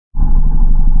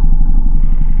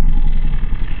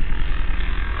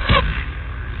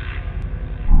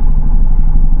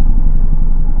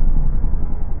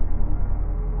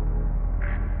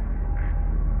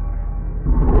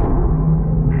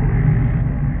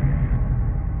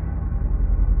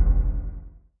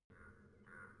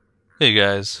Hey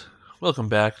guys, welcome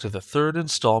back to the third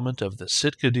installment of the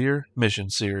Sitka Deer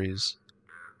Mission series.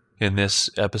 In this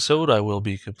episode, I will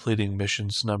be completing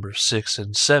missions number 6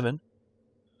 and 7.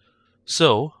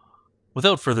 So,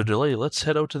 without further delay, let's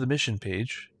head out to the mission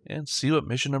page and see what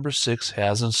mission number 6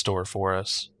 has in store for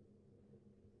us.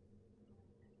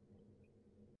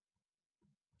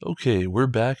 Okay, we're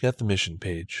back at the mission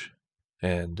page,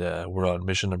 and we're on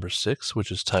mission number 6,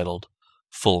 which is titled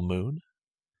Full Moon.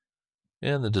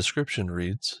 And the description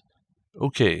reads,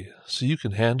 "Okay, so you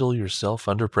can handle yourself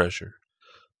under pressure.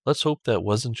 Let's hope that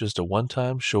wasn't just a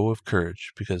one-time show of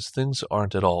courage, because things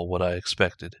aren't at all what I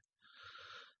expected.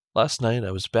 Last night I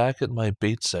was back at my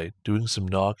bait site doing some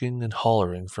knocking and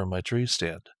hollering from my tree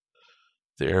stand.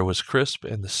 The air was crisp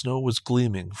and the snow was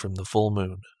gleaming from the full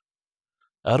moon.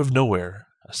 Out of nowhere,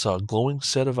 I saw a glowing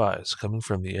set of eyes coming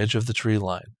from the edge of the tree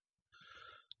line.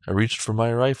 I reached for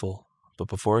my rifle, but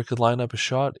before I could line up a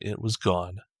shot, it was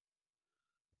gone.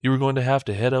 You were going to have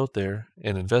to head out there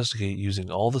and investigate using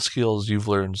all the skills you've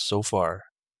learned so far.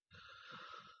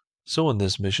 So in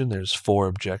this mission, there's 4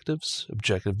 objectives.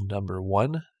 Objective number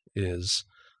 1 is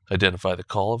identify the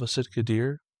call of a Sitka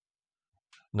deer.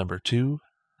 Number 2,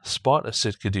 spot a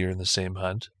Sitka deer in the same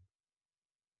hunt.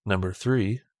 Number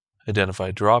 3,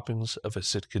 identify droppings of a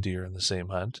Sitka deer in the same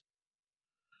hunt.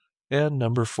 And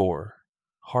number 4,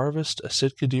 harvest a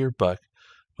Sitka deer buck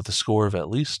with a score of at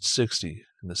least 60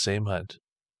 in the same hunt.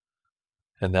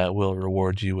 And that will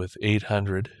reward you with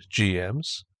 800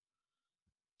 GMs.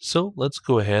 So let's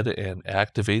go ahead and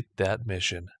activate that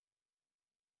mission.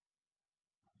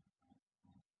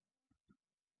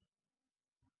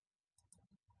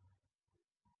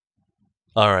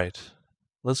 Alright,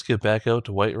 let's get back out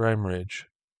to White Rime Ridge.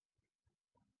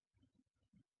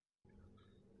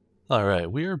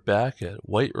 Alright, we are back at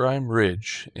White Rime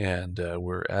Ridge, and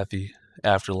we're at the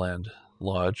Afterland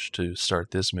Lodge to start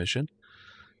this mission.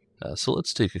 So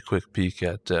let's take a quick peek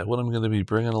at what I'm going to be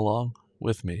bringing along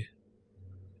with me.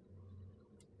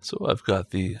 So I've got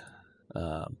the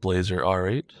Blazer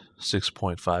R8,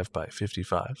 6.5 by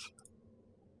 55.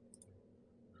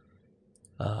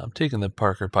 I'm taking the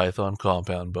Parker Python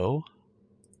compound bow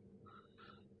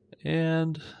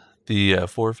and the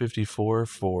 454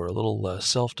 for a little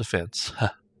self-defense.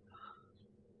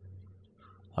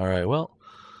 Alright, well,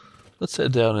 let's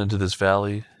head down into this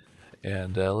valley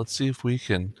and let's see if we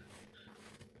can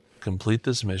complete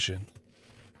this mission.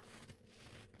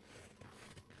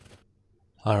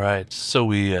 Alright, so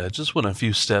we just went a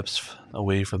few steps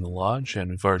away from the lodge and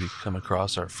we've already come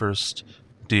across our first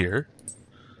deer.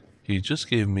 He just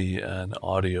gave me an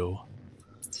audio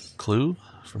clue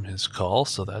from his call,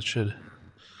 so that should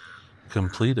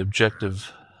complete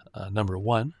objective number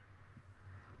 1.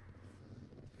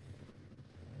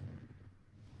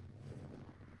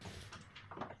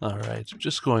 Alright,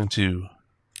 just going to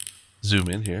zoom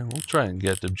in here. We'll try and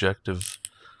get objective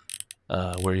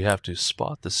where you have to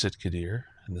spot the Sitka deer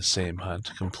in the same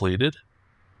hunt completed.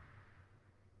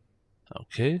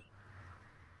 Okay.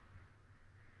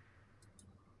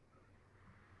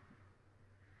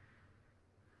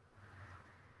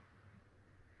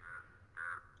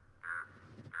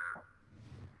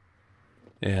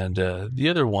 And the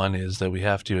other one is that we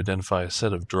have to identify a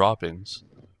set of droppings.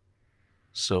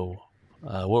 So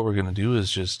what we're going to do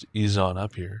is just ease on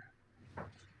up here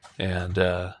and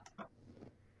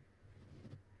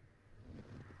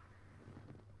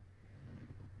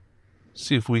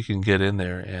see if we can get in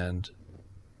there. And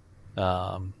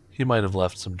he might have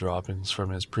left some droppings from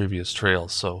his previous trail,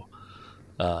 so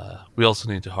we also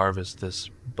need to harvest this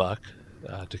buck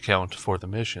to count for the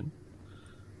mission.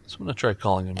 So I'm going to try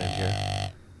calling him in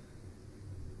here.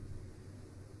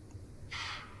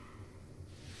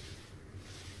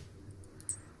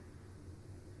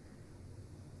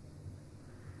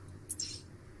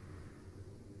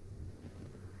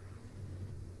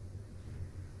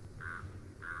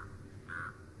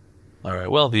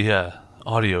 Alright, well, the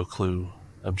audio clue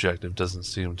objective doesn't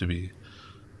seem to be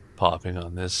popping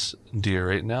on this deer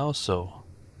right now, so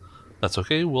that's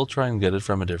okay. We'll try and get it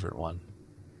from a different one.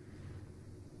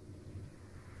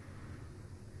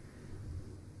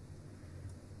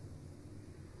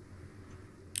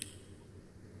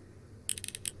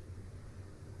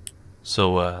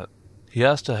 So he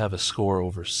has to have a score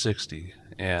over 60,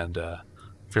 and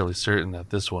fairly certain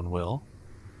that this one will.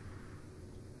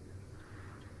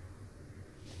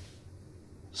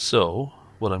 So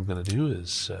what I'm going to do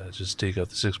is just take out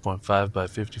the 6.5 by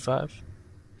 55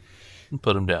 and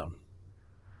put him down.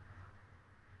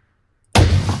 And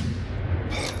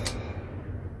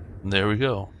there we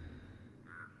go.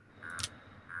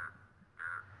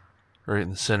 Right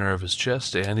in the center of his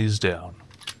chest, and he's down.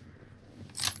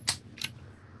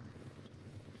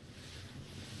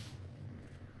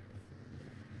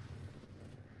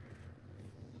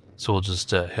 So we'll just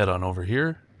head on over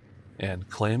here and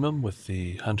claim him with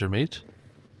the hunter mate.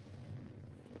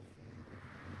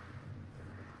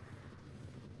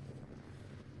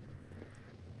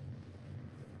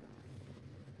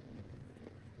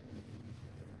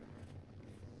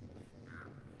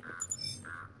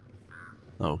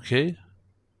 Okay.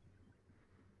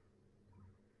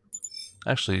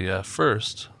 Actually,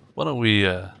 first, why don't we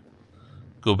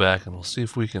go back and we'll see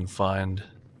if we can find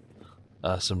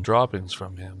some droppings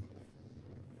from him.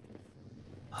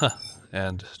 Huh.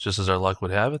 And just as our luck would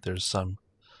have it, there's some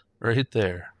right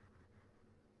there.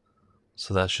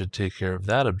 So that should take care of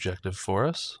that objective for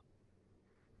us.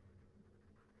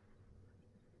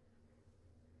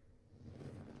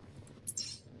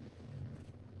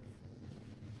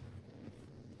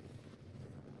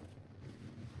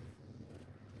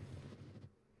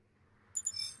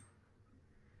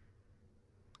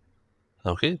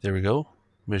 Okay, there we go.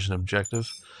 Mission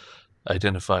objective.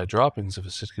 Identify droppings of a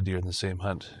Sitka deer in the same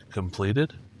hunt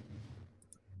completed.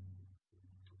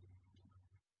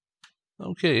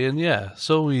 Okay, and yeah,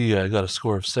 so we got a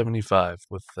score of 75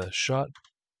 with a shot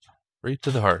right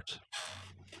to the heart.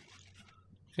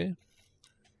 Okay.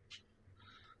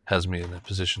 Has me in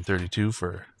position 32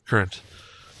 for current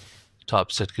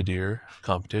top Sitka deer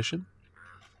competition.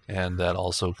 And that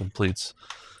also completes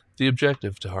the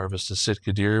objective to harvest a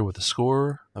Sitka deer with a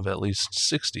score of at least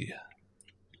 60.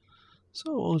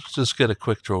 So we'll just get a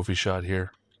quick trophy shot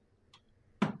here.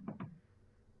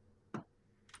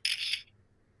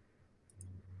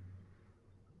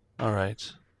 All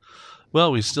right.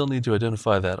 Well, we still need to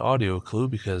identify that audio clue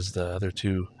because the other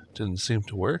two didn't seem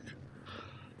to work.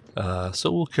 So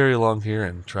we'll carry along here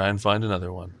and try and find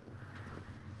another one.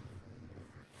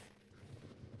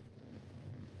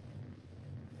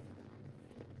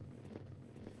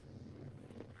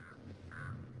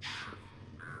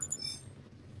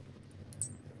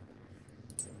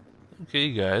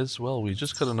 Okay, guys. Well, we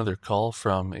just got another call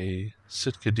from a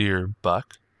Sitka deer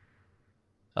buck.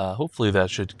 Hopefully that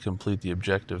should complete the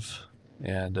objective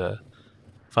and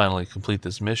finally complete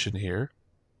this mission here.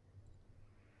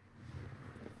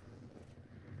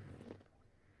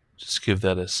 Just give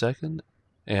that a second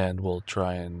and we'll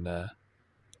try and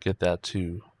get that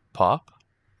to pop.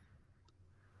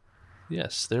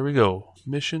 Yes, there we go.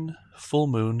 Mission full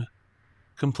moon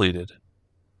completed.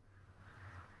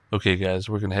 Okay guys,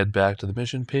 we're going to head back to the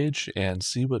mission page and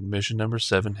see what mission number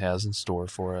 7 has in store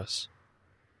for us.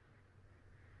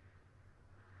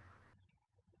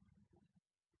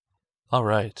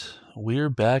 Alright, we're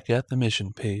back at the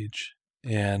mission page,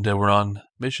 and we're on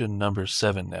mission number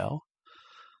 7 now.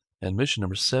 And mission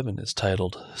number 7 is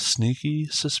titled Sneaky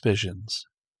Suspicions.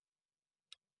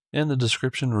 And the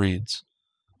description reads,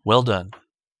 "Well done.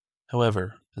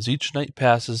 However, as each night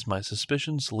passes, my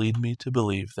suspicions lead me to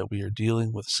believe that we are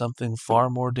dealing with something far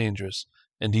more dangerous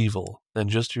and evil than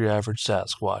just your average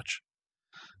Sasquatch.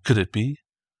 Could it be?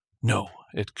 No,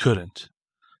 it couldn't.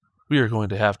 We are going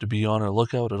to have to be on our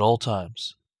lookout at all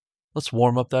times. Let's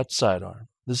warm up that sidearm.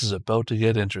 This is about to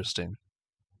get interesting."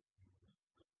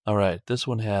 Alright, this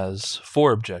one has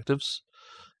 4 objectives,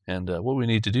 and what we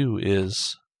need to do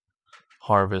is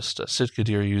harvest a Sitka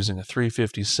deer using a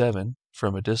 357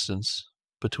 from a distance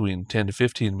between 10 to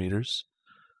 15 meters,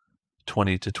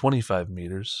 20 to 25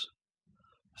 meters,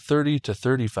 30 to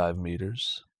 35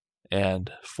 meters,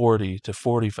 and 40 to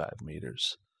 45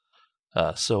 meters.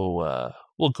 So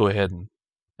we'll go ahead and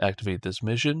activate this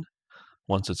mission.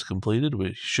 Once it's completed,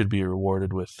 we should be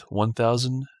rewarded with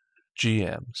 1,000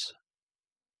 GMs.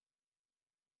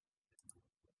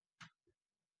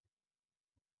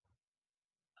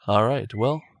 Alright,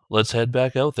 well, let's head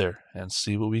back out there and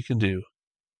see what we can do.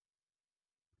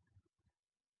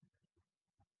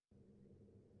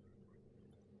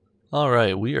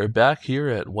 Alright, we are back here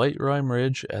at White Rime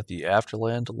Ridge at the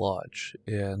Afterland Lodge.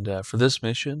 And for this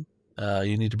mission,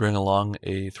 you need to bring along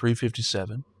a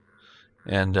 357.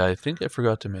 And I think I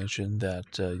forgot to mention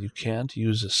that you can't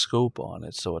use a scope on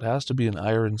it, so it has to be an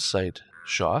iron sight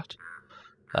shot.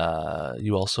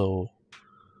 You also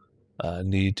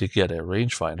need to get a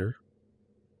rangefinder.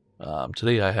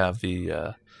 Today I have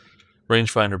the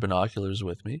rangefinder binoculars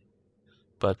with me,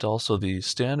 but also the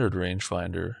standard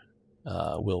rangefinder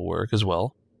will work as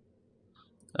well.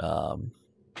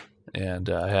 And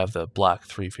I have the black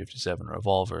 357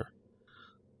 revolver,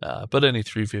 but any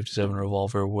 357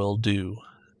 revolver will do.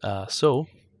 So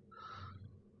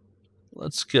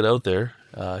let's get out there,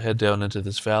 head down into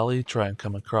this valley, try and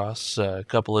come across a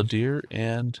couple of deer,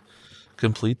 and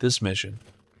complete this mission.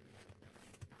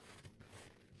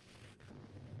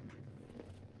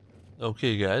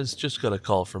 Okay guys, just got a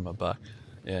call from a buck,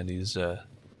 and he's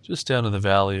just down in the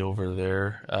valley over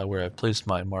there where I placed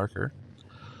my marker.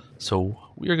 So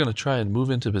we are going to try and move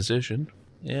into position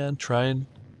and try and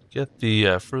get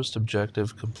the first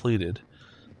objective completed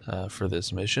for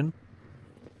this mission.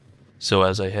 So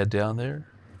as I head down there,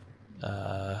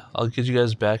 I'll get you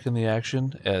guys back in the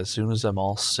action as soon as I'm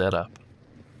all set up.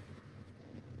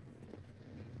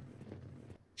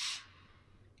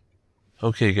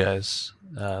 Okay guys,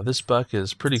 this buck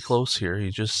is pretty close here.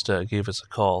 He just gave us a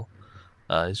call.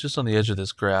 He's just on the edge of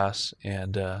this grass,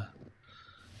 and I'm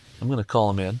going to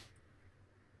call him in.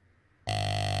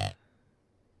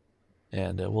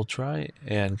 And we'll try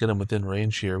and get him within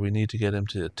range here. We need to get him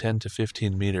to 10 to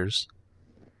 15 meters.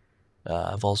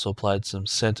 I've also applied some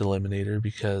scent eliminator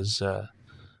because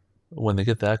when they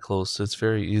get that close, it's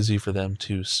very easy for them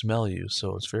to smell you.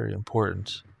 So it's very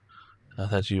important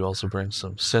that you also bring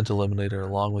some scent eliminator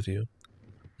along with you,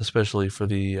 especially for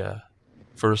the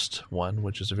first one,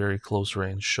 which is a very close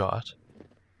range shot.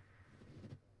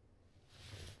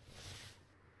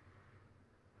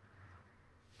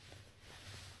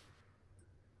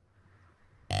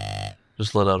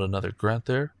 Just let out another grunt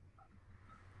there,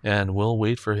 and we'll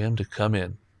wait for him to come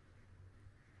in.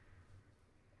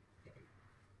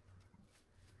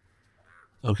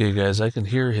 Okay guys, I can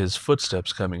hear his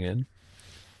footsteps coming in.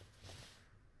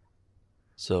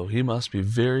 So he must be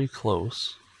very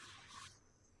close.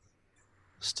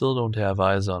 Still don't have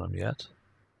eyes on him yet.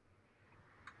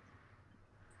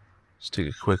 Just take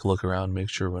a quick look around, make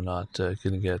sure we're not going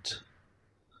to get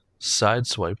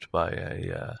sideswiped by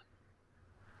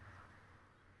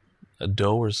a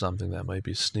doe or something that might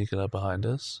be sneaking up behind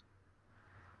us.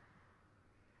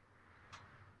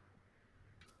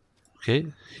 Okay,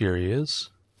 here he is.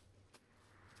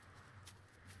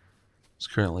 He's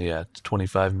currently at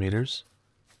 25 meters.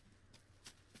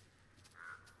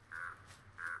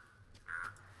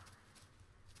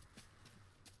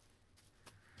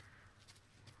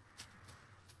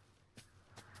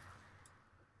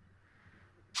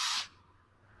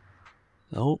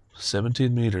 Oh,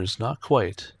 17 meters, not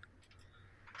quite.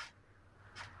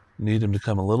 Need him to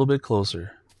come a little bit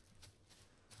closer.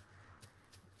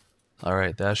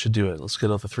 Alright, that should do it. Let's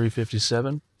get out the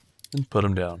 357 and put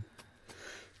him down.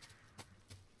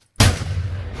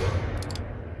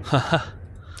 Haha.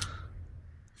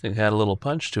 Thing had a little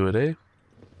punch to it, eh?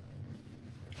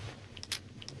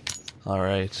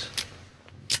 Alright.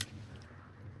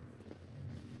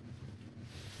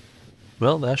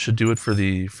 Well, that should do it for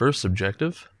the first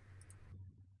objective.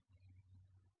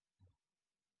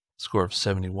 Score of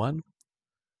 71.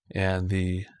 And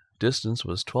the distance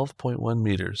was 12.1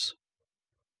 meters.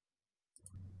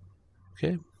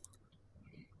 Okay.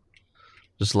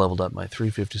 Just leveled up my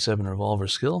 357 revolver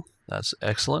skill. That's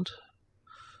excellent.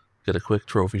 Get a quick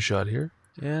trophy shot here.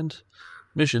 And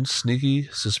mission, Sneaky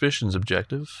Suspicions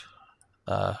objective.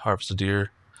 Harvest a deer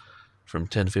from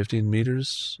 10 to 15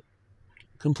 meters.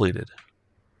 Completed.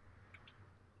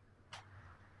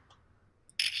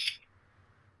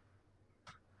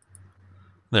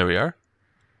 There we are.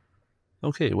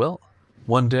 Okay, well,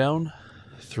 1 down,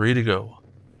 3 to go.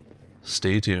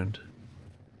 Stay tuned.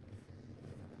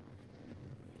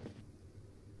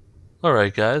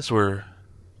 Alright guys, we're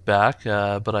back,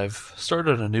 but I've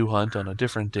started a new hunt on a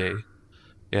different day.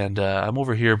 And I'm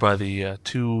over here by the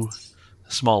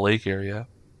small lake area.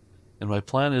 And my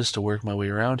plan is to work my way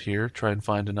around here, try and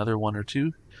find another one or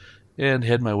two, and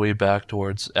head my way back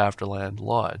towards Afterland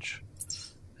Lodge.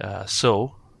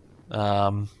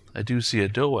 I do see a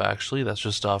doe actually, that's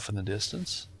just off in the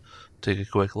distance. Take a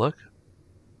quick look.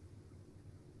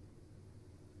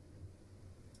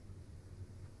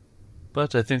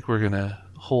 But I think we're going to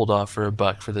hold off for a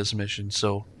buck for this mission,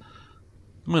 so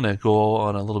I'm going to go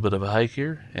on a little bit of a hike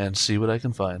here and see what I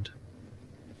can find.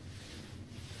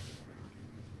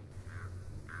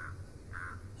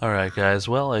 Alright guys,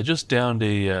 well I just downed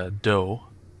a doe,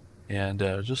 and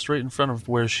just right in front of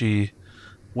where she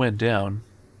went down,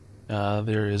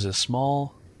 there is a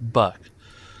small buck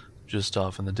just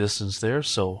off in the distance there,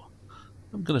 so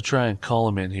I'm going to try and call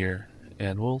him in here,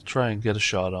 and we'll try and get a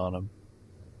shot on him.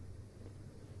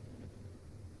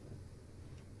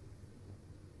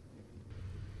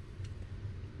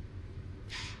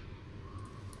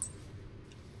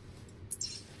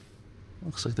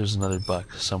 Looks like there's another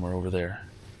buck somewhere over there.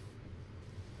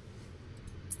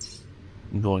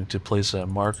 I'm going to place a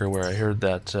marker where I heard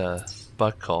that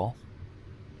buck call.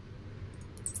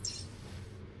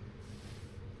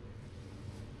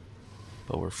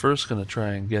 But we're first going to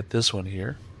try and get this one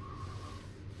here.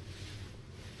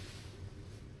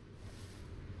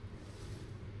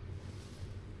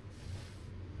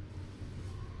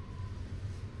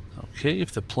 Okay,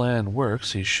 if the plan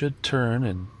works, he should turn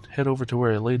and head over to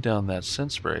where I laid down that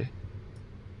scent spray.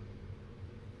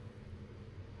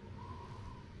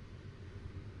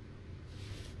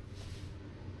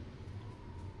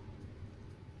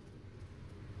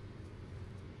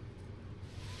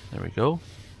 There we go.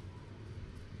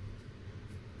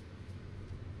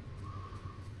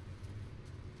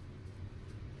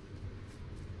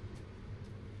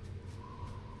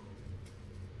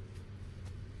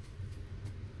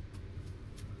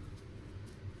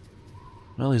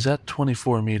 Well, he's at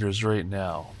 24 meters right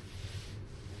now.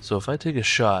 So if I take a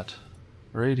shot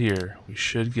right here, we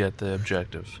should get the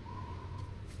objective.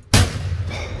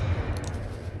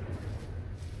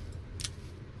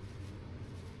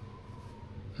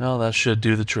 Well, that should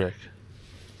do the trick.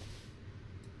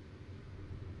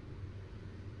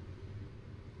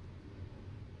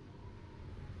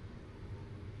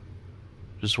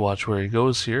 Just watch where he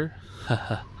goes here.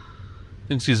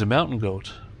 Thinks he's a mountain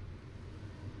goat.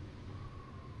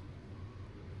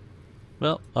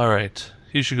 Well, alright.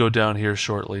 He should go down here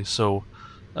shortly, so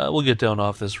we'll get down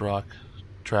off this rock,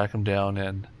 track him down,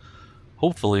 and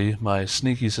hopefully my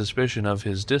sneaky suspicion of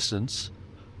his distance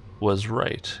was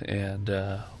right, and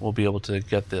we'll be able to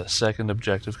get the second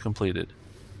objective completed.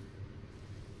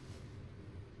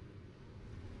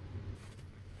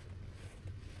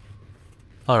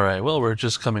 Alright, well, we're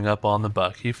just coming up on the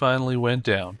buck. He finally went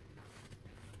down.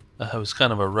 It was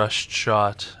kind of a rushed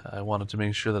shot. I wanted to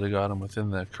make sure that I got him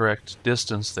within the correct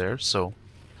distance there, so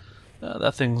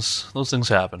those things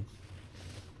happen.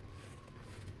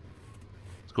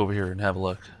 Let's go over here and have a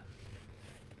look.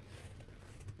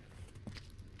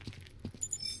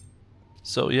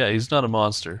 So yeah, he's not a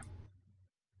monster,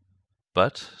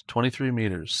 but 23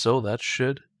 meters, so that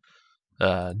should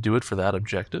do it for that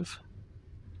objective.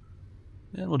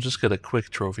 And we'll just get a quick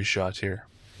trophy shot here.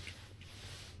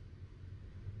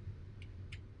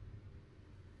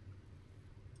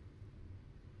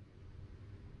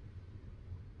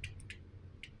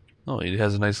 Oh, he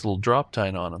has a nice little drop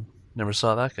tine on him. Never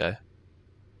saw that guy.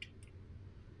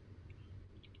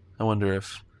 I wonder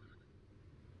if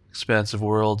Expansive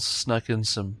Worlds snuck in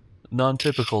some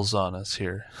non-typicals on us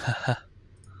here.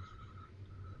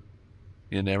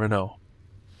 You never know.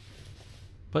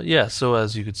 But yeah, so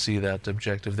as you could see, that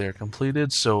objective there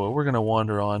completed. So we're going to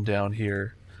wander on down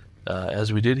here.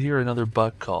 As we did hear another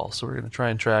buck call, so we're going to try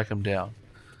and track him down.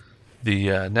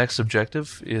 The next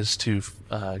objective is to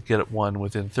get one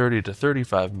within 30 to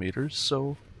 35 meters,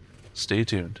 so stay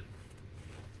tuned.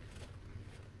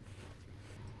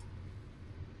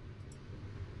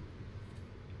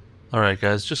 Alright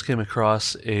guys, just came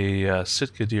across a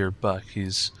Sitka Deer buck.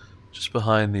 He's just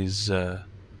behind these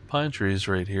pine trees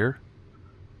right here.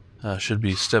 Should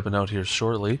be stepping out here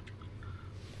shortly.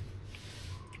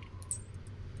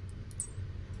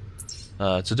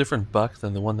 It's a different buck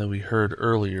than the one that we heard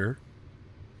earlier.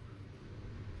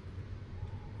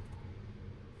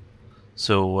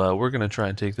 So we're going to try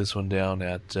and take this one down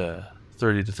at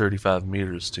 30 to 35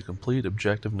 meters to complete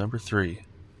objective number 3.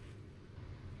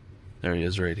 There he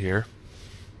is right here.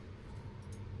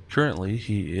 Currently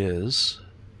he is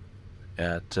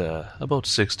at about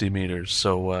 60 meters,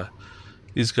 so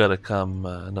he's got to come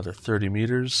another 30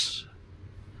 meters,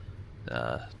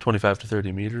 25 to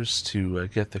 30 meters to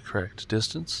get the correct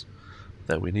distance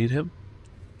that we need him.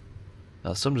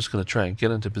 So I'm just going to try and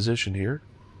get into position here.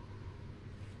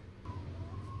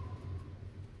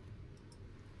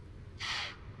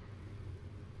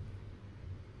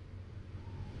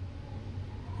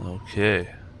 Okay,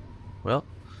 well,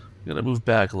 I'm going to move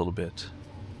back a little bit.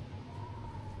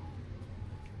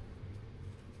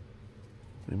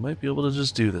 We might be able to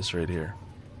just do this right here.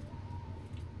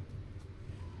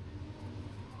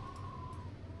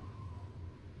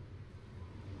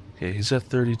 Okay, he's at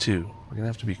 32. We're going to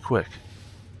have to be quick.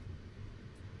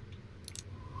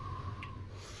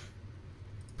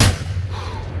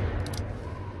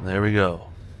 There we go.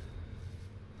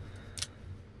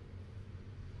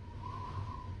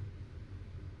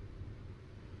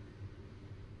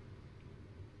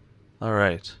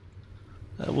 Alright.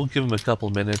 We'll give him a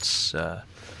couple minutes to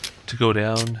go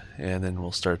down, and then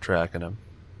we'll start tracking him.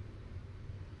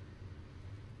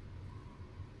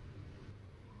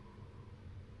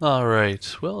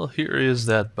 Alright, well, here is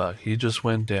that buck. He just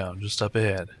went down, just up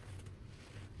ahead.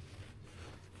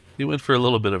 He went for a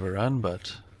little bit of a run,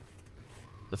 but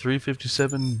the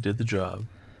 357 did the job.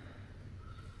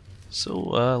 So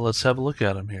let's have a look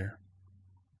at him here.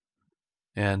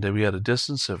 And we had a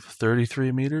distance of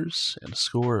 33 meters and a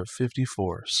score of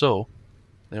 54. So,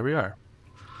 there we are.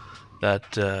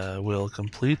 That will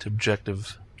complete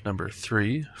objective number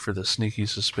 3 for the Sneaky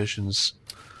Suspicions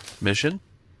mission.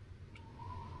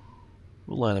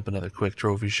 We'll line up another quick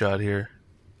trophy shot here.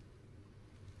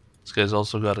 This guy's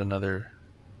also got another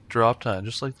drop time,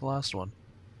 just like the last one.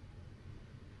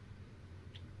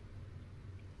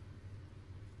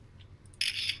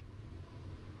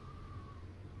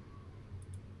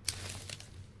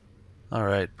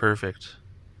 Alright, perfect.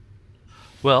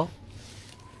 Well,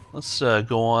 let's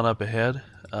go on up ahead.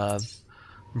 I'm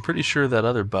pretty sure that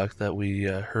other buck that we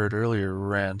heard earlier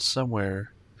ran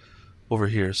somewhere over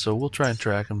here, so we'll try and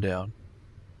track him down.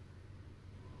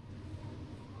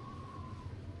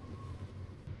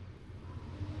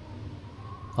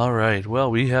 Alright,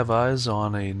 well, we have eyes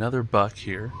on another buck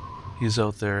here. He's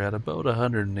out there at about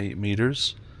 108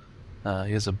 meters.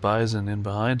 He has a bison in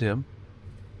behind him.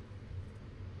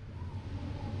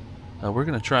 We're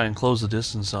going to try and close the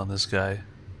distance on this guy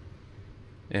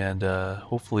and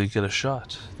hopefully get a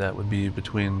shot. That would be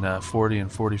between 40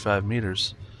 and 45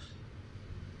 meters.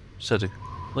 Just had to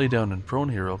lay down in prone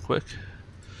here real quick.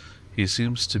 He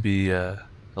seems to be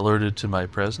alerted to my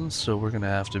presence, so we're going to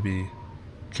have to be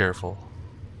careful.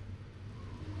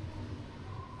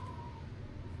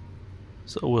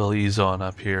 So we'll ease on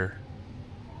up here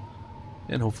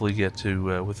and hopefully get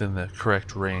to within the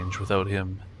correct range without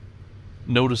him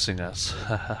noticing us.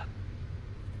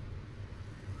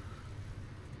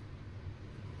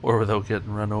 Or without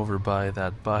getting run over by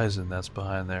that bison that's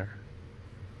behind there.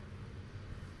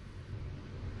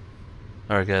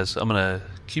 Alright guys, I'm gonna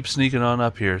keep sneaking on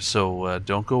up here, so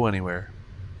don't go anywhere.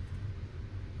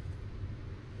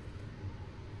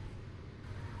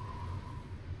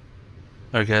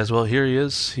 Alright guys, well here he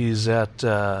is. He's at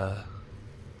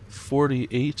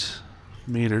 48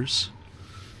 meters.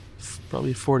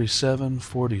 Probably 47,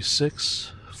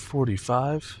 46,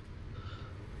 45.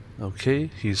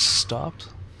 Okay, he's stopped.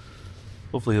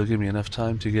 Hopefully he'll give me enough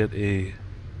time to get a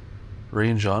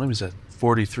range on him. He's at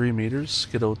 43 meters.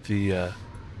 Get out the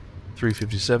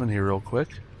 357 here real quick.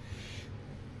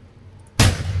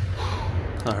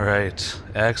 Alright,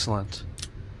 excellent.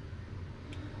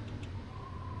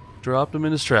 Dropped him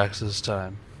in his tracks this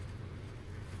time.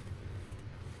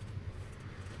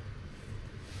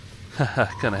 Haha,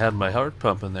 kinda had my heart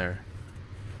pumping there.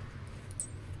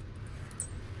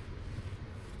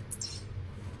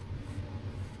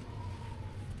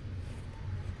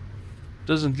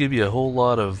 Doesn't give you a whole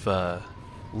lot of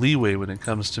leeway when it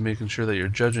comes to making sure that you're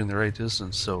judging the right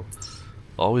distance, so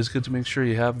always good to make sure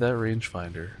you have that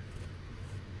rangefinder.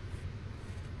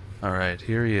 Alright,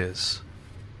 here he is.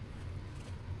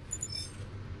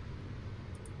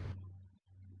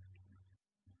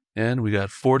 And we got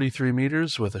 43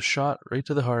 meters with a shot right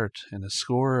to the heart and a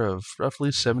score of roughly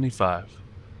 75.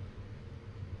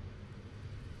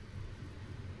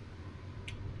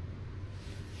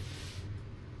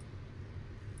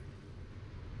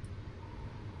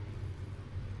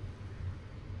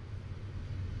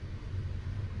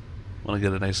 Want to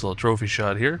get a nice little trophy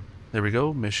shot here. There we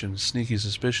go. Mission Sneaky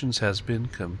Suspicions has been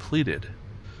completed.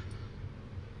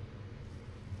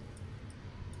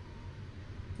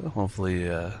 Hopefully,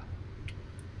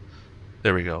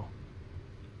 there we go.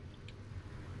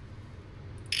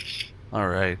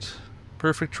 Alright.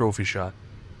 Perfect trophy shot.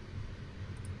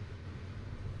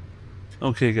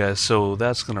 Okay guys, so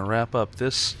that's going to wrap up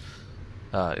this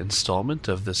installment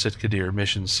of the Sitka Deer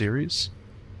Missions series.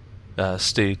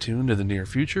 Stay tuned in the near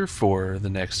future for the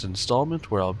next installment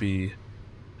where I'll be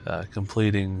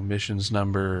completing missions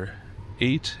number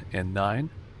 8 and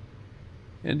 9.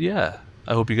 And yeah,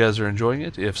 I hope you guys are enjoying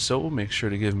it. If so, make sure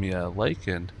to give me a like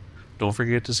and don't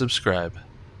forget to subscribe.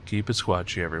 Keep it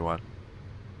squatchy, everyone.